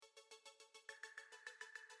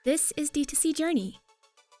This is D2C Journey.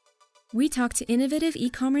 We talk to innovative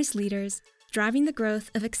e-commerce leaders driving the growth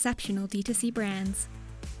of exceptional D2C brands.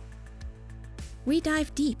 We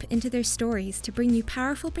dive deep into their stories to bring you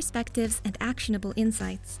powerful perspectives and actionable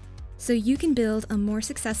insights so you can build a more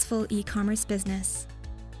successful e-commerce business.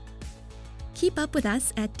 Keep up with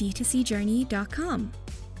us at d2cjourney.com.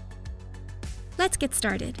 Let's get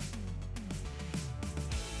started.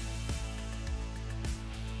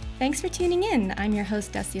 Thanks for tuning in. I'm your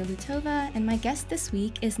host, Dacia Lutova, and my guest this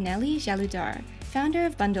week is Nelli Jeloudar, founder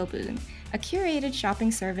of Bundleboon, a curated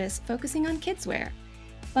shopping service focusing on kidswear.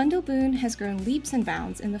 Bundleboon has grown leaps and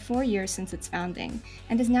bounds in the 4 years since its founding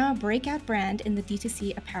and is now a breakout brand in the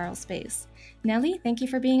D2C apparel space. Nelli, thank you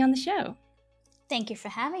for being on the show. Thank you for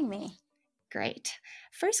having me. Great.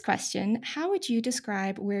 First question, how would you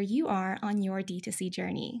describe where you are on your D2C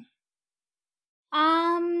journey?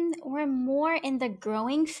 We're more in the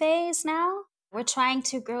growing phase now. We're trying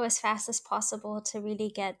to grow as fast as possible to really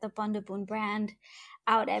get the Bundleboon brand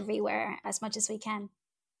out everywhere as much as we can.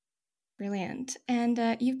 Brilliant. And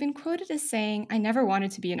you've been quoted as saying, "I never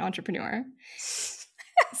wanted to be an entrepreneur."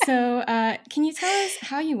 So can you tell us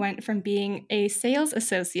how you went from being a sales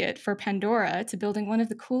associate for Pandora to building one of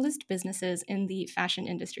the coolest businesses in the fashion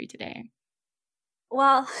industry today?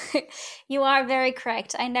 Well, you are very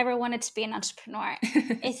correct. I never wanted to be an entrepreneur.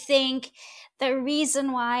 I think the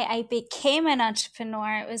reason why I became an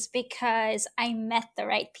entrepreneur was because I met the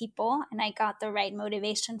right people and I got the right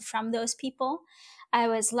motivation from those people. I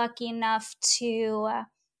was lucky enough to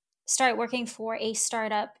start working for a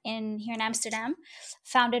startup here in Amsterdam,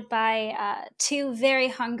 founded by two very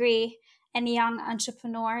hungry and young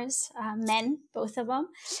entrepreneurs, men, both of them.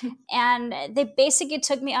 And they basically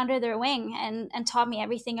took me under their wing and taught me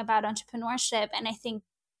everything about entrepreneurship. And I think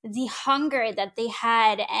the hunger that they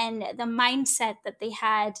had and the mindset that they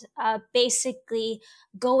had, basically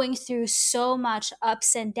going through so much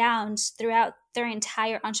ups and downs throughout their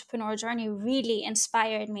entire entrepreneurial journey, really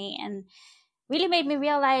inspired me and really made me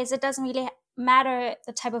realize it doesn't really matter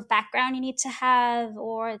the type of background you need to have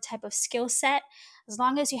or the type of skill set. As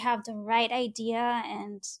long as you have the right idea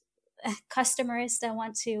and customers that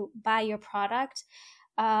want to buy your product,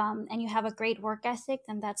 and you have a great work ethic,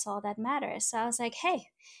 then that's all that matters. So I was like,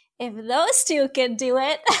 hey, if those two can do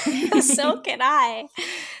it, so can I.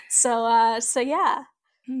 So yeah.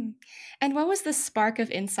 And what was the spark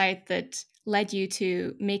of insight that led you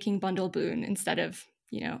to making Bundleboon instead of,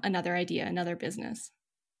 another idea, another business?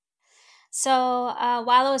 So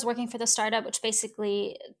while I was working for the startup, which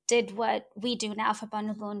basically did what we do now for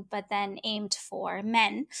Bundleboon, but then aimed for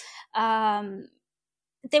men,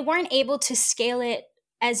 they weren't able to scale it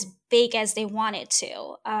as big as they wanted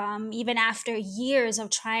to. Even after years of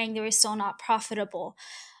trying, they were still not profitable.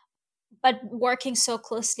 But working so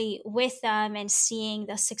closely with them and seeing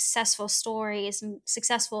the successful stories and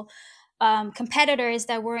successful competitors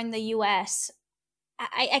that were in the US,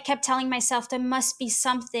 I kept telling myself there must be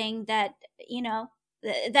something that,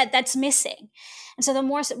 that's missing. And so the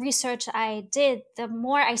more research I did, the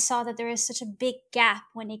more I saw that there is such a big gap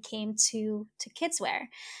when it came to kidswear.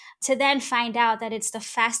 To then find out that it's the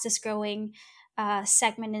fastest growing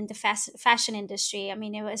segment in the fashion industry. I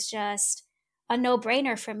mean, it was just a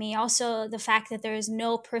no-brainer for me. Also, the fact that there is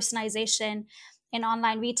no personalization in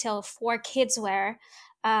online retail for kidswear.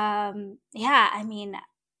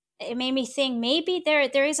 It made me think maybe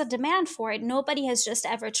there is a demand for it. Nobody has just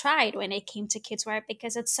ever tried when it came to kidswear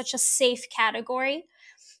because it's such a safe category.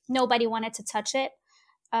 Nobody wanted to touch it.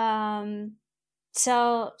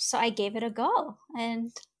 So I gave it a go,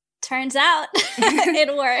 and turns out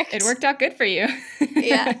it worked. It worked out good for you.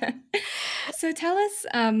 Yeah. So tell us,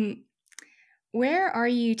 where are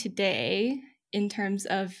you today in terms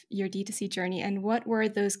of your D2C journey, and what were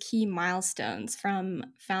those key milestones from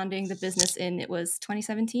founding the business it was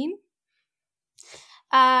 2017?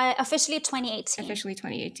 Officially 2018. Officially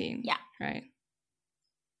 2018. Yeah. Right.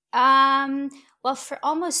 Well, for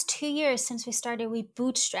almost 2 years since we started, we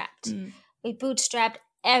bootstrapped. We bootstrapped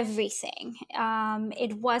everything.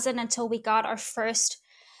 It wasn't until we got our first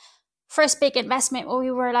big investment where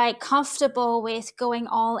we were like comfortable with going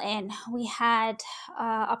all in. We had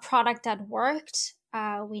a product that worked.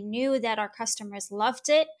 We knew that our customers loved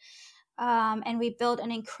it. And we built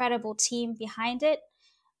an incredible team behind it.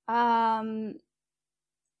 And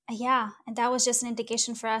that was just an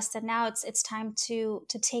indication for us that now it's time to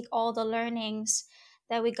take all the learnings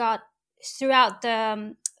that we got throughout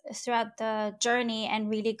the journey and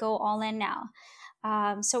really go all in now.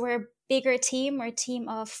 So we're a bigger team. We're a team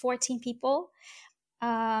of 14 people,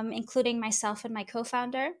 including myself and my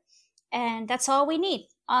co-founder. And that's all we need.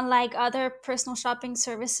 Unlike other personal shopping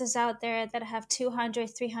services out there that have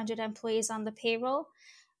 200, 300 employees on the payroll,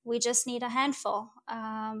 we just need a handful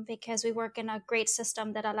because we work in a great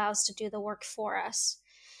system that allows to do the work for us.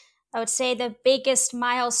 I would say the biggest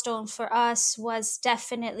milestone for us was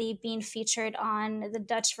definitely being featured on the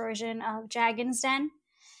Dutch version of Dragon's Den.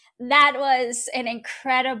 That was an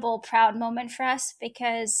incredible, proud moment for us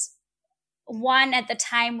because, one, at the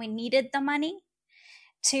time we needed the money.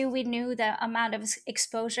 Two, we knew the amount of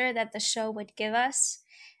exposure that the show would give us.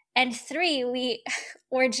 And three, we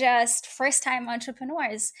were just first time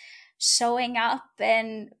entrepreneurs showing up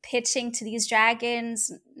and pitching to these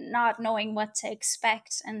dragons, not knowing what to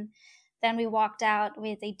expect. And then we walked out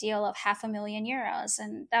with a deal of €500,000.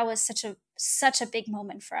 And that was such a big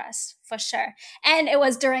moment for us, for sure. And it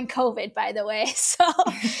was during COVID, by the way. So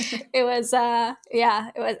it was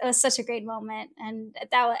it was such a great moment. And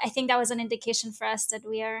I think that was an indication for us that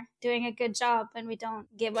we are doing a good job and we don't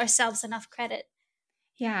give ourselves enough credit.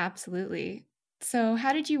 Yeah, absolutely. So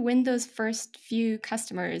how did you win those first few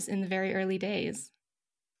customers in the very early days?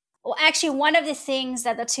 Well, actually, one of the things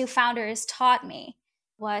that the two founders taught me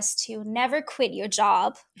was to never quit your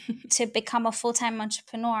job to become a full-time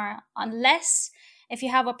entrepreneur unless if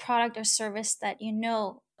you have a product or service that you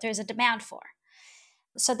know there's a demand for.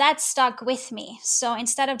 So that stuck with me. So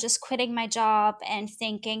instead of just quitting my job and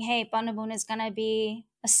thinking, hey, Bundleboon is going to be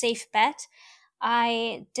a safe bet,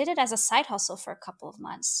 I did it as a side hustle for a couple of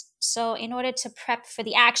months. So in order to prep for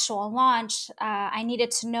the actual launch, I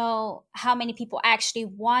needed to know how many people actually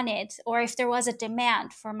wanted or if there was a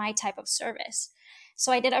demand for my type of service.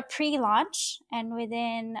 So I did a pre-launch, and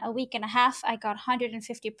within a week and a half, I got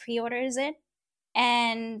 150 pre-orders in.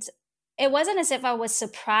 And it wasn't as if I was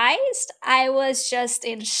surprised. I was just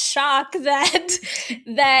in shock that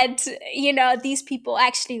these people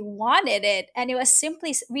actually wanted it. And it was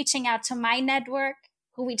simply reaching out to my network,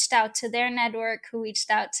 who reached out to their network, who reached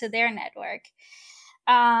out to their network.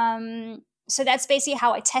 So that's basically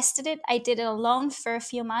how I tested it. I did it alone for a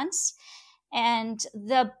few months. And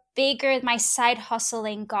the bigger my side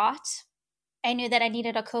hustling got, I knew that I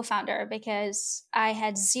needed a co-founder because I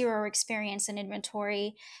had zero experience in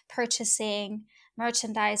inventory, purchasing,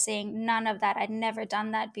 merchandising, none of that. I'd never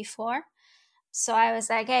done that before. So I was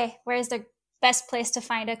like, hey, where's the best place to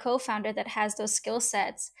find a co-founder that has those skill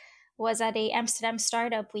sets? Was at a Amsterdam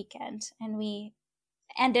startup weekend. And we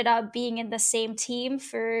ended up being in the same team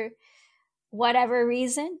for whatever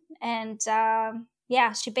reason. And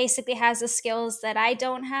she basically has the skills that I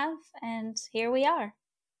don't have. And here we are.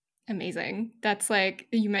 Amazing. That's like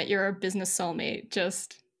you met your business soulmate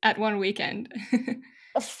just at one weekend.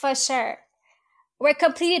 For sure. We're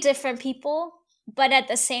completely different people, but at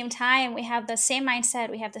the same time, we have the same mindset.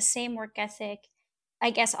 We have the same work ethic.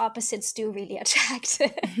 I guess opposites do really attract.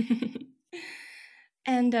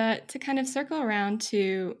 And to kind of circle around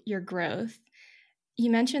to your growth, you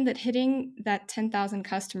mentioned that hitting that 10,000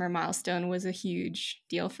 customer milestone was a huge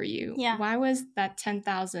deal for you. Yeah. Why was that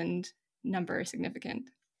 10,000 number significant?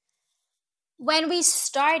 When we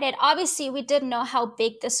started, obviously, we didn't know how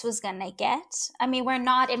big this was going to get. I mean, we're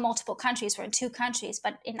not in multiple countries. We're in 2 countries,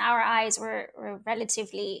 but in our eyes, we're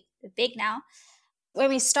relatively big now. When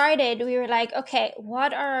we started, we were like, okay,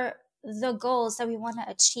 what are the goals that we want to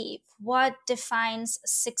achieve? What defines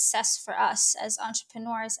success for us as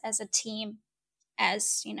entrepreneurs, as a team,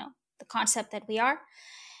 as, the concept that we are?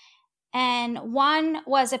 And one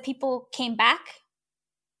was that people came back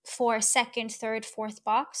for second, third, fourth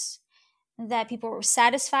box, that people were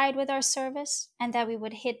satisfied with our service, and that we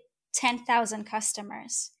would hit 10,000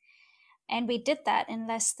 customers. And we did that in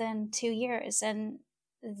less than 2 years. And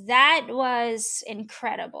that was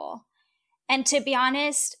incredible. And to be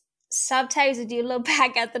honest, sometimes we do look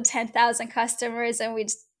back at the 10,000 customers and we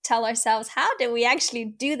tell ourselves, how did we actually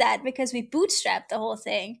do that? Because we bootstrapped the whole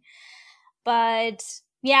thing. But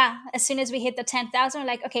yeah, as soon as we hit the 10,000, we're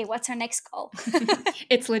like, okay, what's our next goal?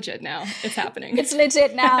 It's legit now. It's happening. It's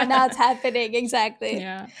legit now. Now it's happening. Exactly.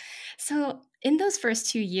 Yeah. So in those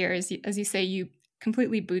first 2 years, as you say, you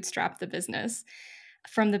completely bootstrapped the business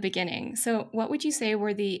from the beginning. So what would you say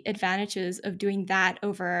were the advantages of doing that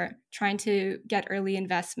over trying to get early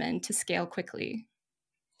investment to scale quickly?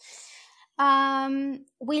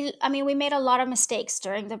 We made a lot of mistakes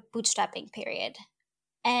during the bootstrapping period.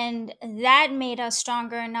 And that made us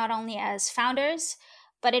stronger, not only as founders,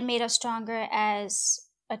 but it made us stronger as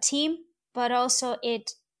a team, but also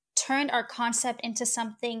it turned our concept into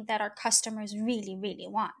something that our customers really, really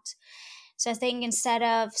want. So I think instead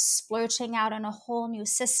of splurging out on a whole new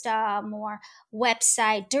system or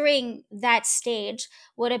website during that stage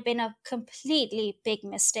would have been a completely big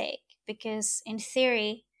mistake, because in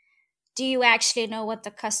theory, do you actually know what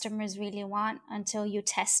the customers really want until you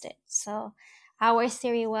test it? So our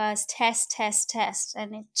theory was test, test, test,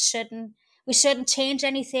 and we shouldn't change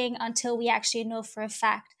anything until we actually know for a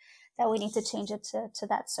fact that we need to change it to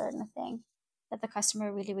that certain thing that the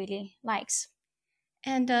customer really, really likes.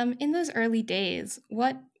 And in those early days,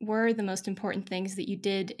 what were the most important things that you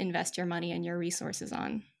did invest your money and your resources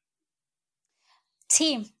on?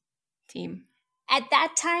 Team. At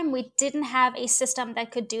that time, we didn't have a system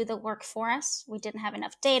that could do the work for us. We didn't have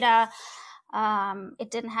enough data. It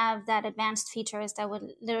didn't have that advanced features that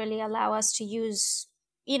would literally allow us to use,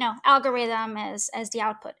 algorithm as the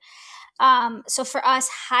output. So for us,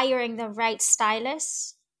 hiring the right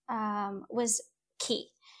stylist was key.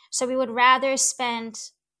 So we would rather spend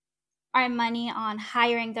our money on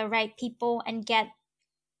hiring the right people and get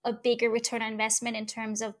a bigger return on investment in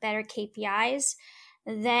terms of better KPIs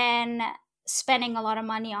than spending a lot of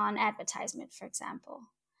money on advertisement, for example.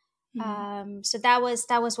 Mm-hmm. So that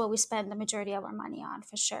was what we spent the majority of our money on,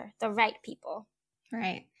 for sure. The right people.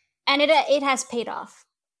 Right. And it has paid off.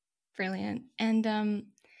 Brilliant. And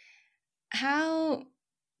how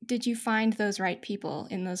did you find those right people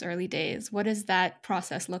in those early days? What does that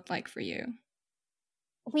process look like for you?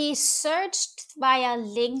 We searched via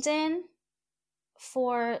LinkedIn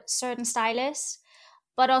for certain stylists,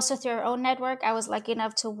 but also through our own network. I was lucky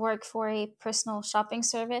enough to work for a personal shopping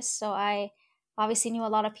service, so I obviously knew a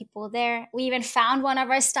lot of people there. We even found one of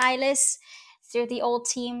our stylists through the old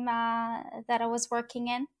team that I was working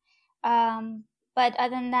in. But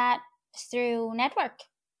other than that, through network.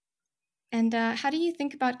 And how do you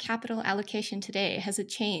think about capital allocation today? Has it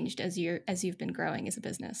changed as you've been growing as a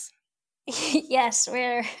business? Yes,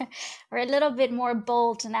 we're a little bit more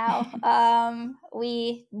bold now.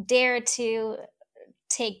 We dare to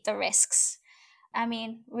take the risks. I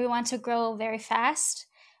mean, we want to grow very fast.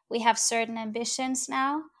 We have certain ambitions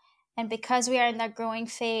now. And because we are in that growing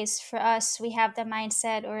phase, for us, we have the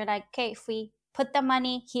mindset, or like, okay, if we put the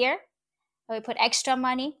money here, or we put extra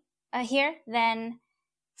money here, then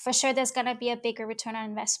for sure there's going to be a bigger return on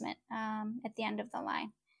investment at the end of the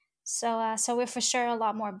line. So we're for sure a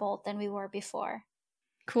lot more bold than we were before.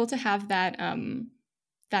 Cool to have that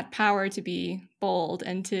that power to be bold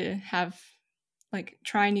and to have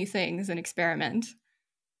try new things and experiment.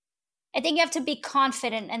 I think you have to be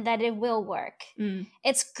confident in that it will work.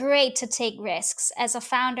 It's great to take risks. As a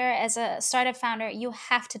founder, as a startup founder, you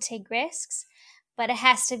have to take risks, but it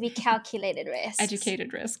has to be calculated risks.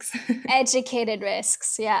 Educated risks. Educated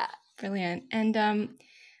risks, yeah. Brilliant. And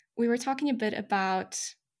we were talking a bit about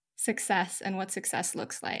success and what success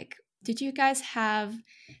looks like. Did you guys have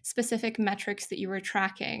specific metrics that you were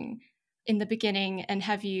tracking in the beginning, and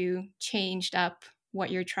have you changed up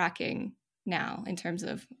what you're tracking now in terms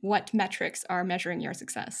of what metrics are measuring your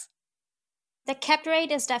success? The kept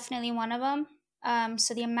rate is definitely one of them.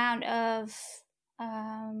 So the amount of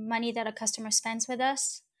money that a customer spends with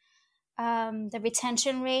us. The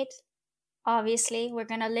retention rate, obviously, we're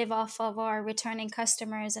going to live off of our returning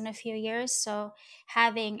customers in a few years. So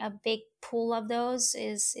having a big pool of those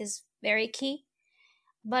is very key.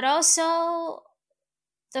 But also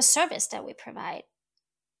the service that we provide.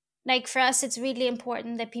 Like for us, it's really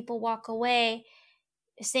important that people walk away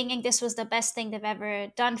thinking this was the best thing they've ever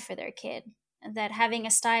done for their kid. That having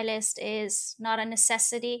a stylist is not a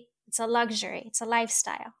necessity, it's a luxury, it's a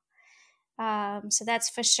lifestyle. So that's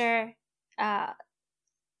for sure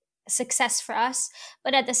success for us.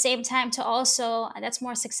 But at the same time, to also, that's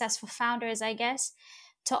more successful founders, I guess,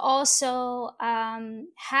 to also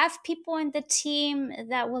have people in the team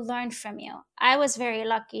that will learn from you. I was very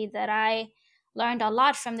lucky that I learned a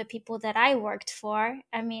lot from the people that I worked for.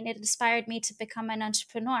 I mean, it inspired me to become an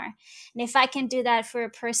entrepreneur. And if I can do that for a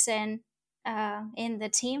person in the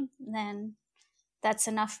team, then that's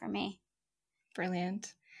enough for me.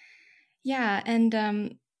 Brilliant. Yeah,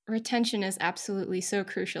 and retention is absolutely so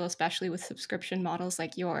crucial, especially with subscription models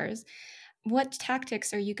like yours. What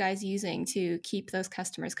tactics are you guys using to keep those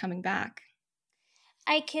customers coming back?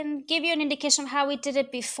 I can give you an indication of how we did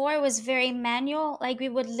it before. It was very manual. Like we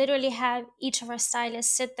would literally have each of our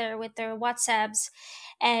stylists sit there with their WhatsApps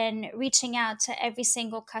and reaching out to every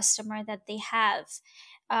single customer that they have.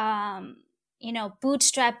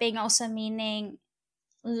 Bootstrapping also meaning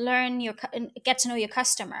get to know your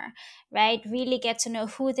customer, right? Really get to know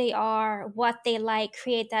who they are, what they like,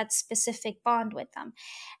 create that specific bond with them.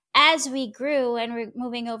 As we grew and we're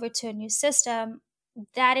moving over to a new system,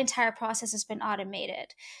 that entire process has been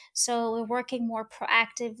automated. So we're working more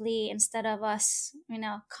proactively instead of us,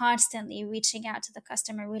 constantly reaching out to the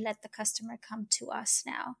customer. We let the customer come to us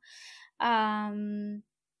now.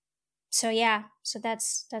 So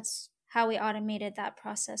that's how we automated that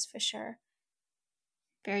process for sure.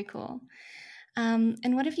 Very cool.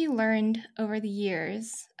 And what have you learned over the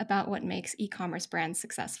years about what makes e-commerce brands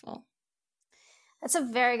successful? That's a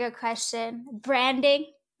very good question. Branding,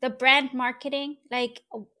 the brand marketing, like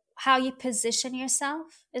how you position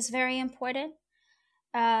yourself is very important.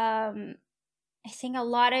 Um, I think a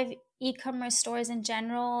lot of e-commerce stores in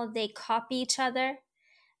general, they copy each other,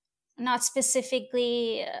 not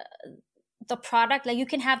specifically the product. Like you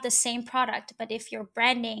can have the same product, but if your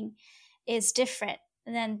branding is different,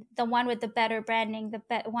 then the one with the better branding,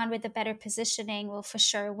 one with the better positioning will for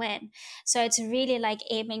sure win. So it's really like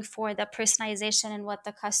aiming for the personalization and what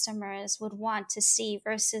the customers would want to see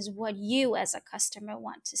versus what you as a customer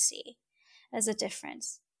want to see as a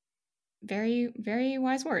difference. Very, very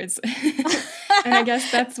wise words. And I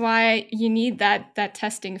guess that's why you need that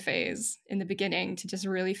testing phase in the beginning to just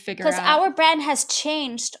really figure Because out. our brand has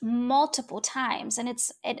changed multiple times, and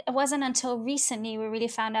it wasn't until recently we really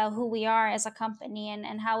found out who we are as a company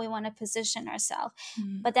and how we want to position ourselves.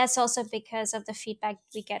 But that's also because of the feedback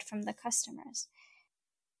we get from the customers.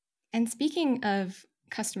 And speaking of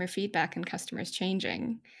customer feedback and customers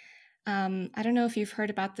changing, I don't know if you've heard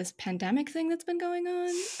about this pandemic thing that's been going on.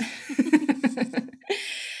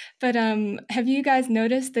 But have you guys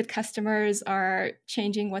noticed that customers are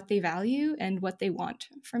changing what they value and what they want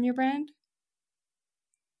from your brand?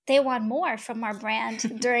 They want more from our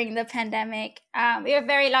brand during the pandemic. We were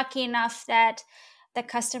very lucky enough that the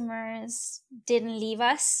customers didn't leave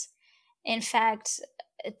us. In fact,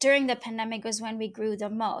 during the pandemic was when we grew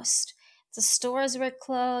the most. The stores were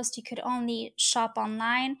closed, you could only shop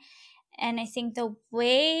online. And I think the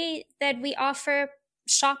way that we offer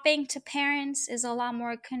shopping to parents is a lot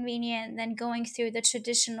more convenient than going through the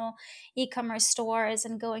traditional e-commerce stores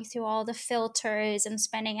and going through all the filters and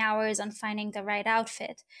spending hours on finding the right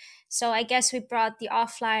outfit. So I guess we brought the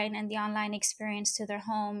offline and the online experience to their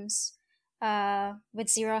homes with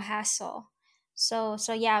zero hassle. So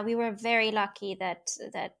yeah, we were very lucky that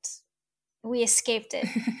we escaped it.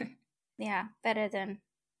 Yeah, better than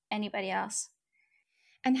anybody else.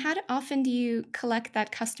 And how often do you collect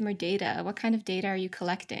that customer data? What kind of data are you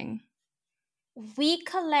collecting? We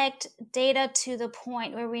collect data to the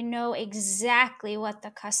point where we know exactly what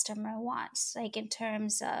the customer wants, like in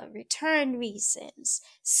terms of return reasons,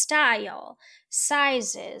 style,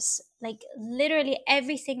 sizes, like literally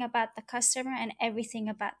everything about the customer and everything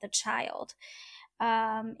about the child.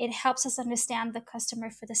 It helps us understand the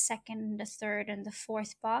customer for the second, the third, and the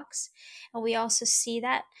fourth box. And we also see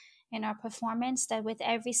that in our performance, that with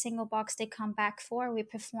every single box they come back for, we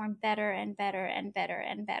perform better and better and better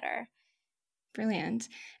and better. Brilliant.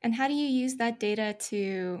 And how do you use that data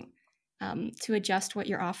to adjust what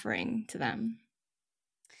you're offering to them?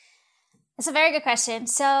 That's a very good question.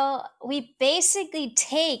 So we basically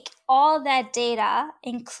take all that data,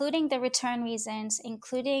 including the return reasons,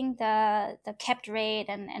 including the kept rate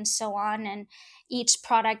and so on, and each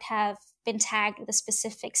product have been tagged with a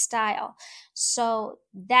specific style. So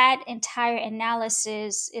that entire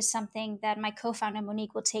analysis is something that my co-founder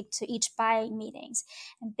Monique will take to each buying meetings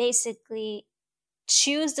and basically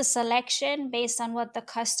choose the selection based on what the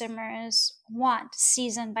customers want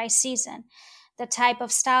season by season, the type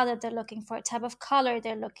of style that they're looking for, type of color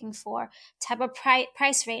they're looking for, type of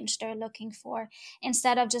price range they're looking for,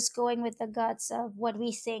 instead of just going with the guts of what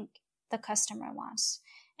we think the customer wants.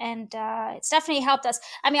 And it's definitely helped us.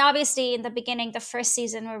 I mean, obviously, in the beginning, the first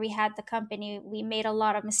season where we had the company, we made a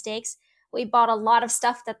lot of mistakes. We bought a lot of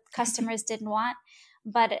stuff that customers didn't want,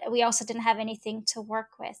 but we also didn't have anything to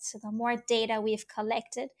work with. So the more data we've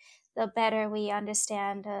collected, the better we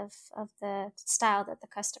understand of the style that the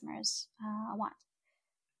customers want.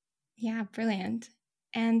 Yeah, brilliant.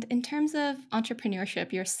 And in terms of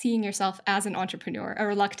entrepreneurship, you're seeing yourself as an entrepreneur, a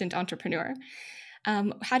reluctant entrepreneur.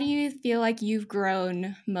 How do you feel like you've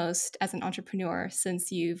grown most as an entrepreneur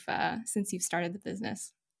since you've started the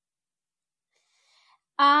business?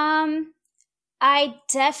 I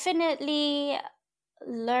definitely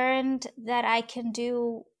learned that I can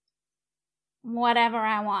do whatever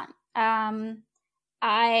I want.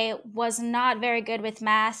 I was not very good with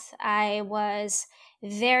math. I was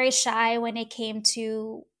very shy when it came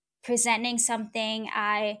to presenting something.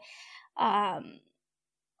 I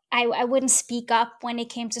wouldn't speak up when it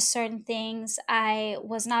came to certain things. I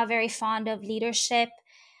was not very fond of leadership.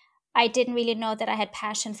 I didn't really know that I had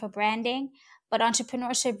passion for branding, but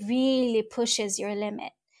entrepreneurship really pushes your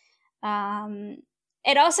limit. Um,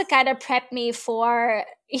 it also kind of prepped me for,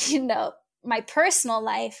 my personal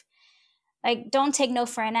life. Like, don't take no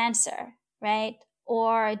for an answer, right?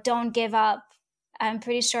 Or don't give up I'm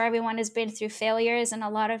pretty sure everyone has been through failures, and a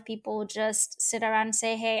lot of people just sit around and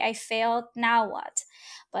say, hey, I failed, now what?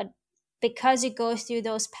 But because you go through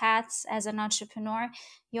those paths as an entrepreneur,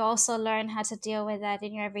 you also learn how to deal with that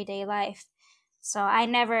in your everyday life. So I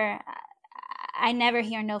never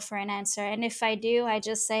hear no for an answer. And if I do, I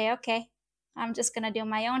just say, okay, I'm just going to do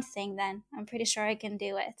my own thing then. I'm pretty sure I can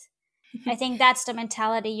do it. I think that's the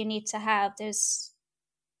mentality you need to have.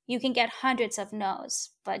 You can get hundreds of no's,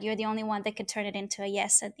 but you're the only one that can turn it into a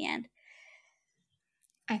yes at the end.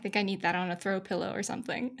 I think I need that on a throw pillow or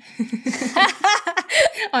something.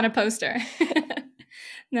 On a poster.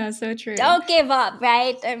 No, so true. Don't give up,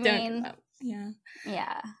 right? Don't give up. Yeah.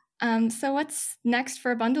 Yeah. So what's next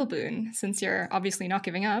for Bundleboon, since you're obviously not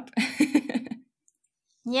giving up?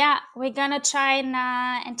 Yeah, we're gonna try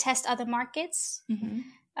and test other markets. Mm-hmm.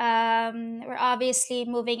 We're obviously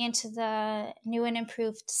moving into the new and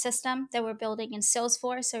improved system that we're building in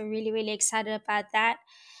Salesforce, so we're really, really excited about that.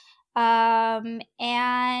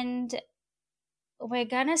 And we're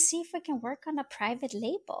gonna see if we can work on a private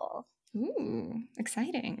label. Ooh,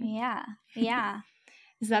 exciting. Yeah.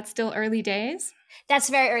 Is that still early days? That's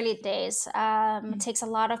very early days. It takes a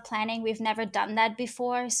lot of planning. We've never done that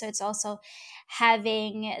before. So it's also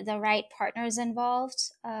having the right partners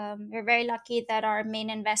involved. We're very lucky that our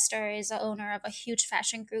main investor is the owner of a huge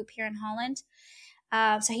fashion group here in Holland.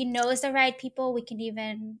 So he knows the right people. We can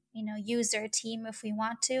even, use their team if we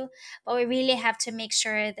want to. But we really have to make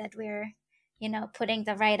sure that we're, putting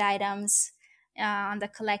the right items on the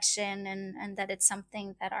collection and that it's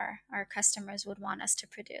something that our customers would want us to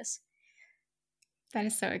produce. That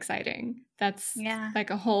is so exciting. That's Yeah.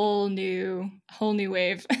 like a whole new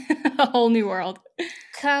wave, a whole new world.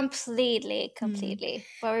 Completely.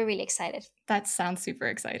 But we're really excited. That sounds super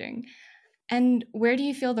exciting. And where do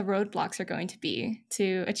you feel the roadblocks are going to be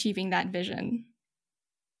to achieving that vision?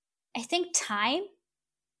 I think time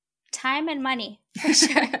and money, for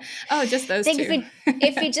sure. Oh, just those two.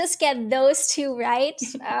 If we just get those two right,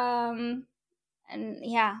 and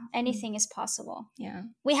yeah, anything is possible. Yeah.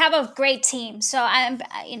 We have a great team, so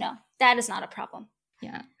that is not a problem.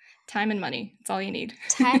 Yeah. Time and money. It's all you need.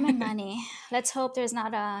 Time and money. Let's hope there's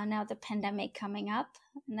not another pandemic coming up,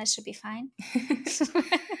 and that should be fine.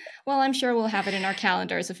 Well, I'm sure we'll have it in our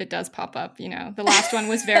calendars if it does pop up. The last one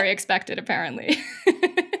was very expected, apparently.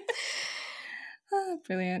 Oh,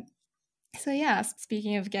 brilliant. So yeah,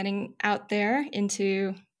 speaking of getting out there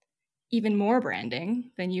into even more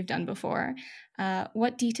branding than you've done before,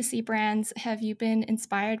 what D2C brands have you been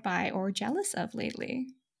inspired by or jealous of lately?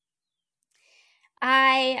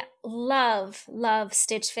 I love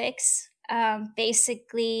Stitch Fix.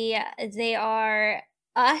 Basically, they are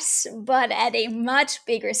us, but at a much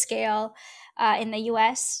bigger scale in the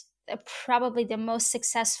US. They're probably the most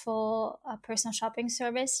successful personal shopping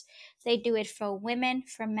service. They do it for women,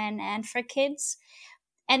 for men, and for kids.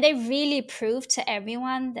 And they really prove to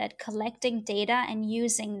everyone that collecting data and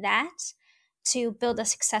using that to build a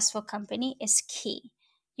successful company is key.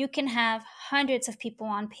 You can have hundreds of people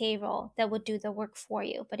on payroll that would do the work for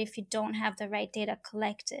you, but if you don't have the right data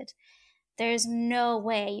collected, there's no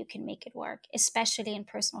way you can make it work, especially in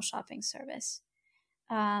personal shopping service.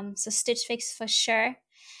 So Stitch Fix for sure.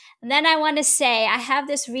 And then I want to say I have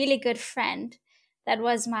this really good friend that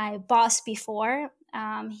was my boss before.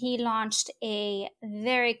 He launched a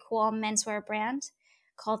very cool menswear brand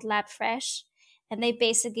called Lab Fresh, and they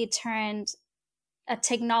basically turned a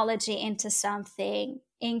technology into something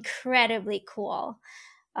incredibly cool.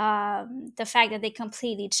 The fact that they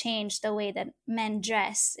completely changed the way that men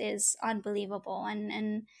dress is unbelievable,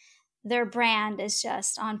 and their brand is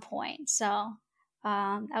just on point. So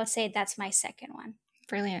I would say that's my second one.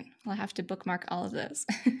 Brilliant. We'll have to bookmark all of those.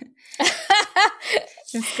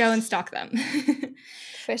 Just go and stalk them.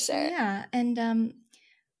 For sure. Yeah. And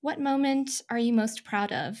what moment are you most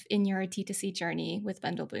proud of in your D2C journey with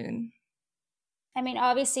Bundleboon? I mean,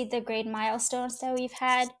 obviously the great milestones that we've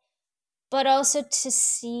had, but also to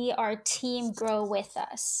see our team grow with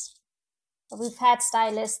us. We've had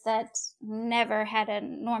stylists that never had a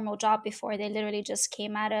normal job before. They literally just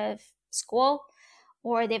came out of school,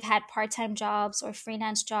 or they've had part-time jobs or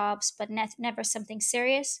freelance jobs, but never something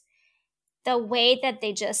serious. The way that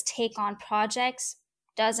they just take on projects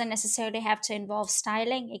doesn't necessarily have to involve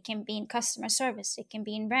styling. It can be in customer service, it can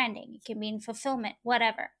be in branding, it can be in fulfillment,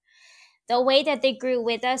 whatever. The way that they grew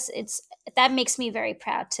with us, that makes me very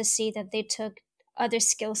proud to see that they took other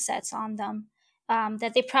skill sets on them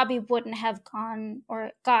that they probably wouldn't have gone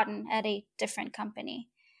or gotten at a different company.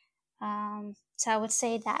 So I would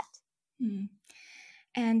say that.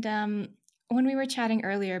 And when we were chatting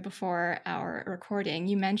earlier before our recording,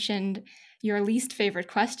 you mentioned your least favorite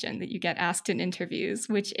question that you get asked in interviews,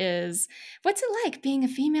 which is, what's it like being a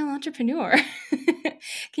female entrepreneur?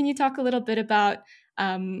 Can you talk a little bit about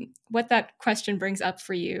what that question brings up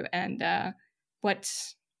for you and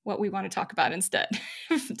what we want to talk about instead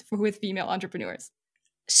with female entrepreneurs?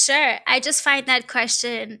 Sure. I just find that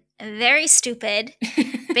question very stupid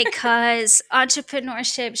because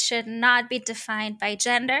entrepreneurship should not be defined by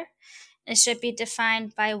gender. It should be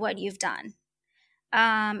defined by what you've done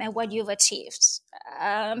and what you've achieved.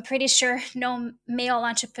 I'm pretty sure no male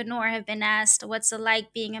entrepreneur have been asked, what's it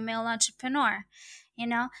like being a male entrepreneur?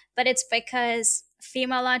 But it's because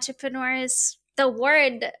female entrepreneurs, the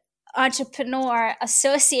word entrepreneur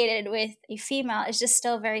associated with a female is just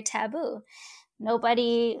still very taboo.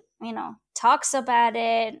 Nobody, talks about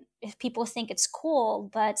it. If people think it's cool,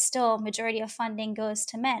 but still majority of funding goes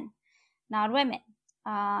to men, not women.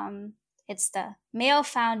 It's the male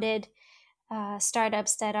founded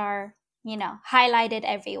startups that are, highlighted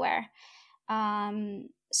everywhere.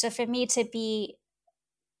 So for me to be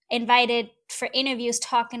invited for interviews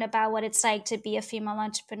talking about what it's like to be a female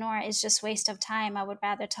entrepreneur is just waste of time. I would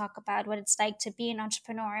rather talk about what it's like to be an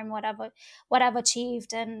entrepreneur and what I've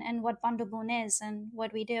achieved and what Bundleboon is and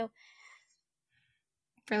what we do.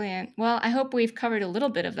 Brilliant. Well, I hope we've covered a little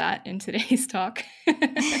bit of that in today's talk.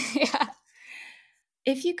 Yeah.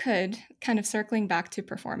 If you could, kind of circling back to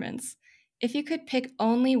performance, if you could pick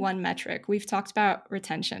only one metric, we've talked about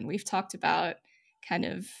retention, we've talked about kind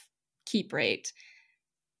of keep rate.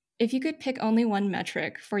 If you could pick only one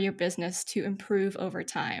metric for your business to improve over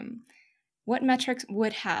time, what metrics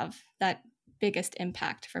would have that biggest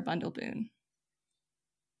impact for Bundleboon?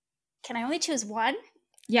 Can I only choose one?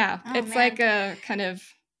 Yeah, it's like a kind of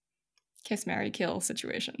kiss, marry, kill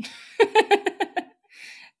situation.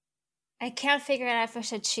 I can't figure out if I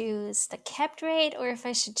should choose the kept rate or if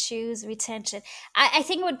I should choose retention. I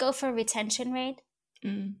think I would go for retention rate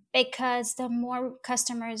because the more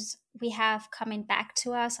customers we have coming back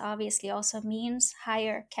to us, obviously also means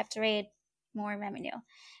higher kept rate, more revenue.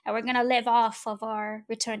 And we're going to live off of our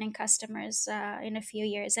returning customers in a few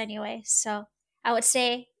years anyway. So I would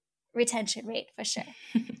say retention rate for sure.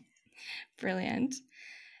 Brilliant.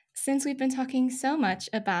 Since we've been talking so much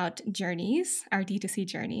about journeys, our D2C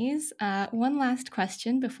journeys, one last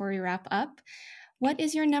question before we wrap up. What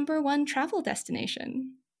is your number one travel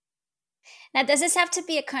destination? Now, does this have to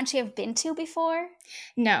be a country I've been to before?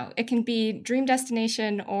 No, it can be dream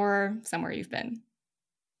destination or somewhere you've been.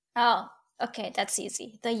 Oh, okay, that's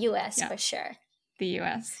easy. The US for sure. The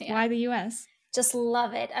US. Yeah. Why the US? Just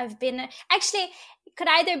love it. I've been, actually, it could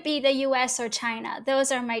either be the US or China.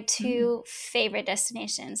 Those are my two favorite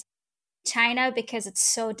destinations. China, because it's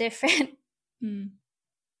so different.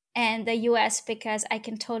 And the US, because I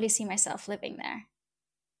can totally see myself living there.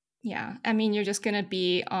 Yeah. I mean, you're just going to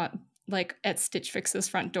be at Stitch Fix's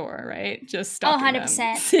front door, right? Just stopping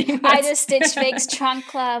 100%. Either Stitch Fix, Trunk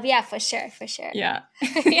Club. Yeah, for sure. Yeah.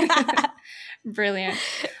 Yeah. Brilliant.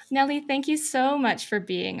 Nelli, thank you so much for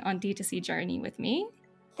being on D2C Journey with me.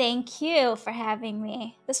 Thank you for having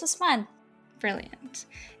me. This was fun. Brilliant.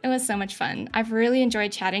 It was so much fun. I've really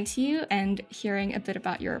enjoyed chatting to you and hearing a bit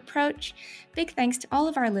about your approach. Big thanks to all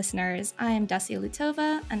of our listeners. I am Dacia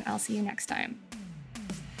Lutova, and I'll see you next time.